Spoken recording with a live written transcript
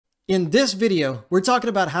In this video, we're talking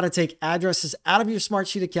about how to take addresses out of your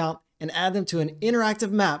Smartsheet account and add them to an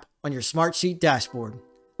interactive map on your Smartsheet dashboard.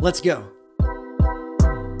 Let's go.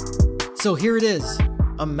 So here it is,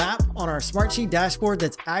 a map on our Smartsheet dashboard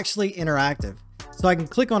that's actually interactive. So I can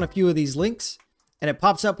click on a few of these links and it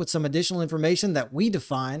pops up with some additional information that we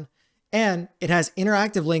define, and it has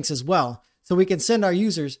interactive links as well, so we can send our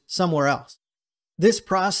users somewhere else. This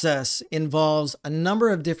process involves a number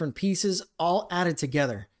of different pieces all added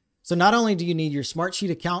together. So not only do you need your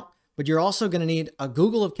Smartsheet account, but you're also going to need a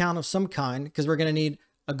Google account of some kind, because we're going to need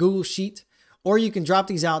a Google Sheet, or you can drop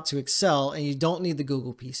these out to Excel and you don't need the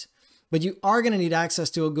Google piece. But you are going to need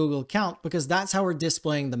access to a Google account because that's how we're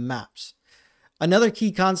displaying the maps. Another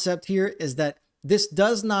key concept here is that this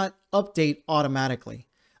does not update automatically.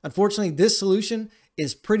 Unfortunately, this solution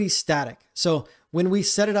is pretty static. So when we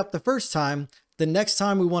set it up the first time, the next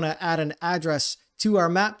time we want to add an address to our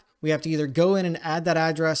map, we have to either go in and add that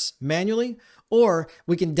address manually, or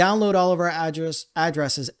we can download all of our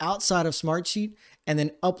addresses outside of Smartsheet and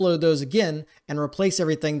then upload those again and replace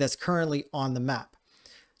everything that's currently on the map.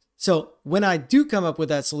 So when I do come up with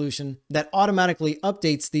that solution that automatically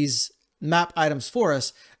updates these map items for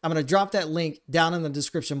us, I'm going to drop that link down in the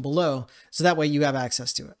description below, so that way you have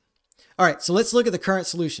access to it. All right, so let's look at the current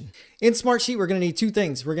solution. In Smartsheet, we're going to need two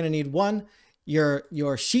things. We're going to need one,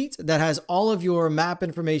 your sheet that has all of your map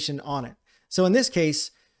information on it. So in this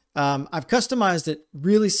case, I've customized it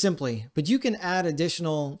really simply, but you can add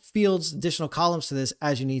additional fields, additional columns to this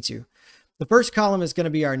as you need to. The first column is going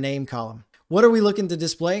to be our name column. What are we looking to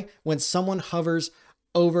display when someone hovers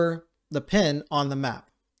over the pin on the map?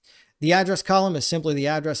 The address column is simply the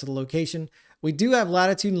address of the location. We do have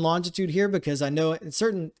latitude and longitude here because I know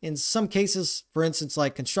in some cases, for instance,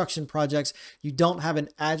 like construction projects, you don't have an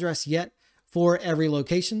address yet for every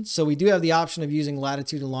location. So we do have the option of using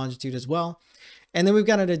latitude and longitude as well. And then we've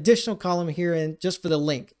got an additional column here in just for the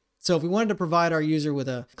link. So if we wanted to provide our user with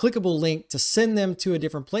a clickable link to send them to a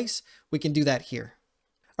different place, we can do that here.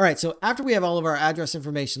 All right, so after we have all of our address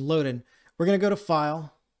information loaded, we're going to go to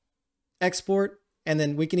File, Export, and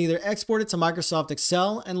then we can either export it to Microsoft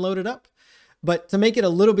Excel and load it up. But to make it a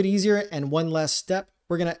little bit easier and one less step,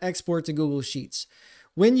 we're going to export to Google Sheets.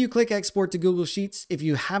 When you click Export to Google Sheets, if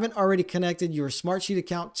you haven't already connected your Smartsheet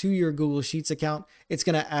account to your Google Sheets account, it's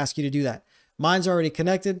going to ask you to do that. Mine's already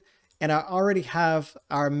connected, and I already have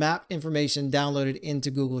our map information downloaded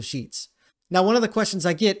into Google Sheets. Now, one of the questions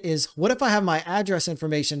I get is, what if I have my address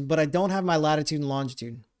information, but I don't have my latitude and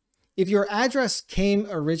longitude? If your address came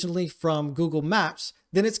originally from Google Maps,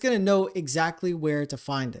 then it's going to know exactly where to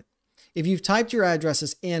find it. If you've typed your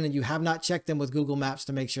addresses in and you have not checked them with Google Maps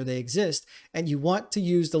to make sure they exist, and you want to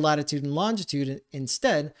use the latitude and longitude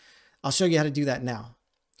instead, I'll show you how to do that now.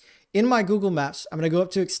 In my Google Maps, I'm going to go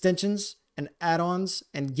up to Extensions and Add-ons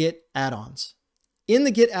and Get Add-ons. In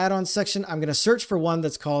the Get Add-ons section, I'm going to search for one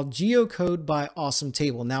that's called Geocode by Awesome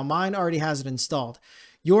Table. Now, mine already has it installed.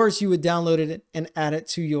 Yours, you would download it and add it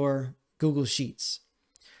to your Google Sheets.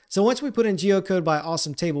 So once we put in Geocode by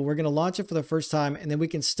Awesome Table, we're going to launch it for the first time, and then we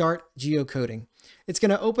can start geocoding. It's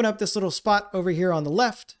going to open up this little spot over here on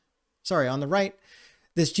the right,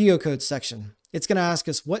 this geocode section. It's going to ask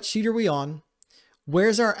us, what sheet are we on?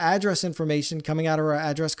 Where's our address information coming out of our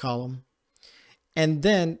address column? And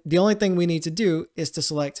then the only thing we need to do is to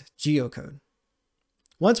select geocode.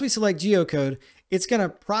 Once we select geocode, it's going to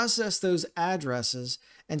process those addresses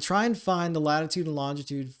and try and find the latitude and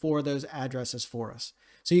longitude for those addresses for us.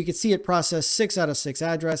 So you can see it processed 6 out of 6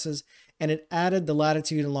 addresses, and it added the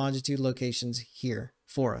latitude and longitude locations here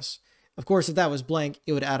for us. Of course, if that was blank,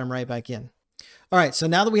 it would add them right back in. All right, so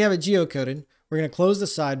now that we have it geocoded, we're going to close the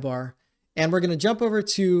sidebar, and we're going to jump over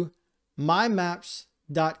to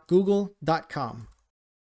mymaps.google.com.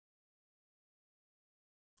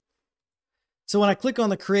 So when I click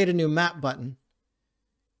on the Create a New Map button,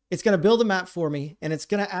 it's going to build a map for me, and it's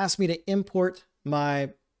going to ask me to import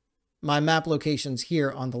my map locations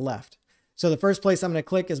here on the left. So the first place I'm going to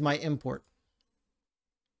click is my import.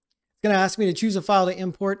 It's going to ask me to choose a file to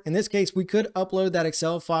import. In this case, we could upload that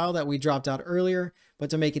Excel file that we dropped out earlier, but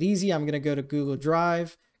to make it easy, I'm going to go to Google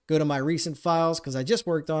Drive, go to my recent files because I just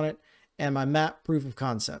worked on it, and my map proof of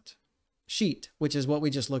concept sheet, which is what we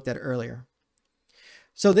just looked at earlier.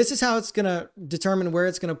 So this is how it's going to determine where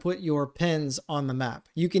it's going to put your pins on the map.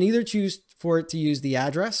 You can either choose for it to use the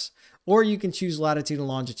address, or you can choose latitude and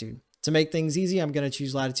longitude. To make things easy, I'm going to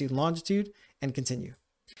choose latitude and longitude and continue.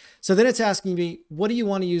 So then it's asking me, what do you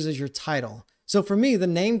want to use as your title? So for me, the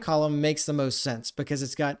name column makes the most sense because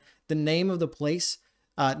it's got the name of the place,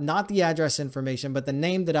 not the address information, but the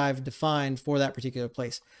name that I've defined for that particular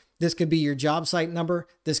place. This could be your job site number.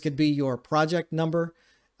 This could be your project number.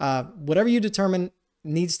 Whatever you determine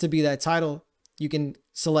needs to be that title, you can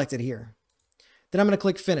select it here. Then I'm going to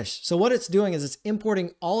click finish. So what it's doing is it's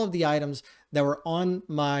importing all of the items that were on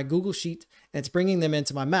my Google Sheet and it's bringing them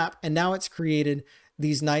into my map. And now it's created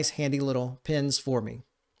these nice handy little pins for me.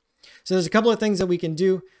 So there's a couple of things that we can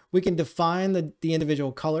do. We can define the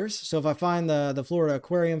individual colors. So if I find the Florida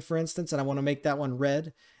aquarium, for instance, and I want to make that one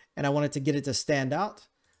red and I want it to get it to stand out,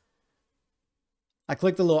 I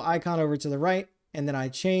click the little icon over to the right and then I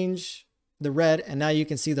change the red. And now you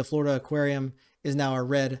can see the Florida aquarium is now a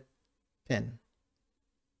red pin.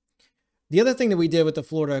 The other thing that we did with the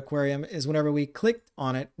Florida aquarium is whenever we clicked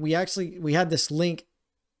on it, we had this link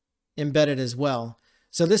embedded as well.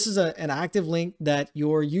 So this is an active link that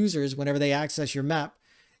your users, whenever they access your map,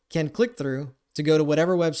 can click through to go to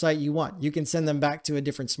whatever website you want. You can send them back to a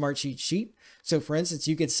different Smartsheet sheet. So for instance,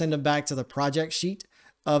 you could send them back to the project sheet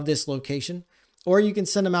of this location, or you can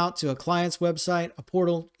send them out to a client's website, a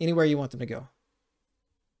portal, anywhere you want them to go.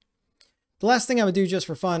 The last thing I'm going to do just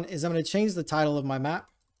for fun is I'm going to change the title of my map.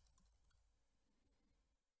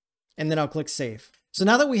 And then I'll click save. So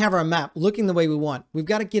now that we have our map looking the way we want, we've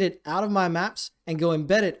got to get it out of my maps and go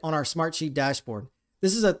embed it on our Smartsheet dashboard.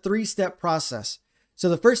 This is a 3-step process. So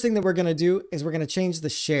the first thing that we're going to do is we're going to change the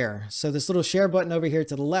share. So this little share button over here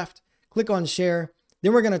to the left, click on share.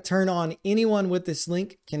 Then we're going to turn on anyone with this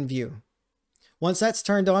link can view. Once that's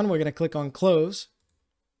turned on, we're going to click on close.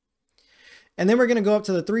 And then we're going to go up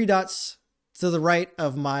to the 3 dots to the right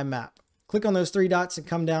of my map. Click on those 3 dots and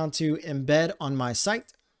come down to embed on my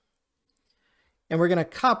site. And we're going to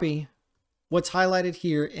copy what's highlighted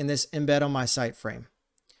here in this embed on my site frame.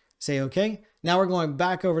 Say okay. Now we're going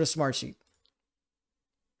back over to Smartsheet.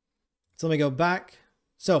 So let me go back.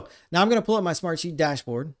 So now I'm going to pull up my Smartsheet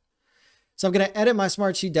dashboard. So I'm going to edit my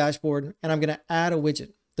Smartsheet dashboard and I'm going to add a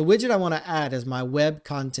widget. The widget I want to add is my web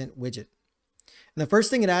content widget. And the first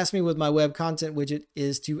thing it asks me with my web content widget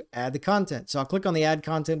is to add the content. So I'll click on the add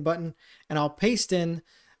content button and I'll paste in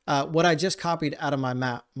what I just copied out of my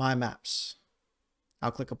maps.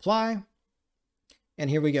 I'll click apply and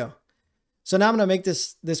here we go. So now I'm going to make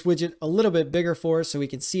this widget a little bit bigger for us so we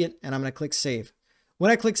can see it, and I'm going to click save. When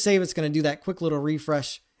I click save, it's going to do that quick little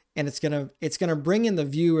refresh and it's going to bring in the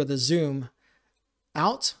view or the zoom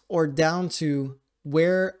out or down to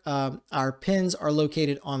where our pins are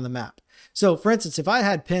located on the map. So for instance, if I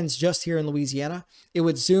had pins just here in Louisiana, it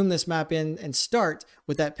would zoom this map in and start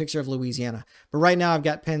with that picture of Louisiana. But right now I've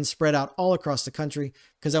got pins spread out all across the country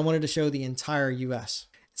because I wanted to show the entire US.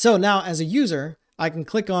 So now as a user, I can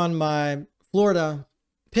click on my Florida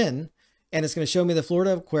pin and it's going to show me the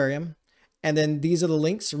Florida aquarium. And then these are the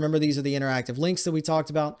links. Remember, these are the interactive links that we talked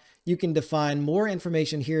about. You can define more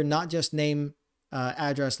information here, not just name,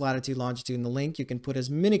 address, latitude, longitude, and the link. You can put as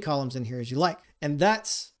many columns in here as you like. And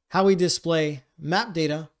that's how we display map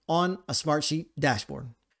data on a Smartsheet dashboard.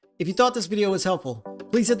 If you thought this video was helpful,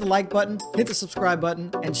 please hit the like button, hit the subscribe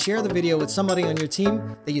button, and share the video with somebody on your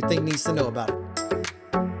team that you think needs to know about it.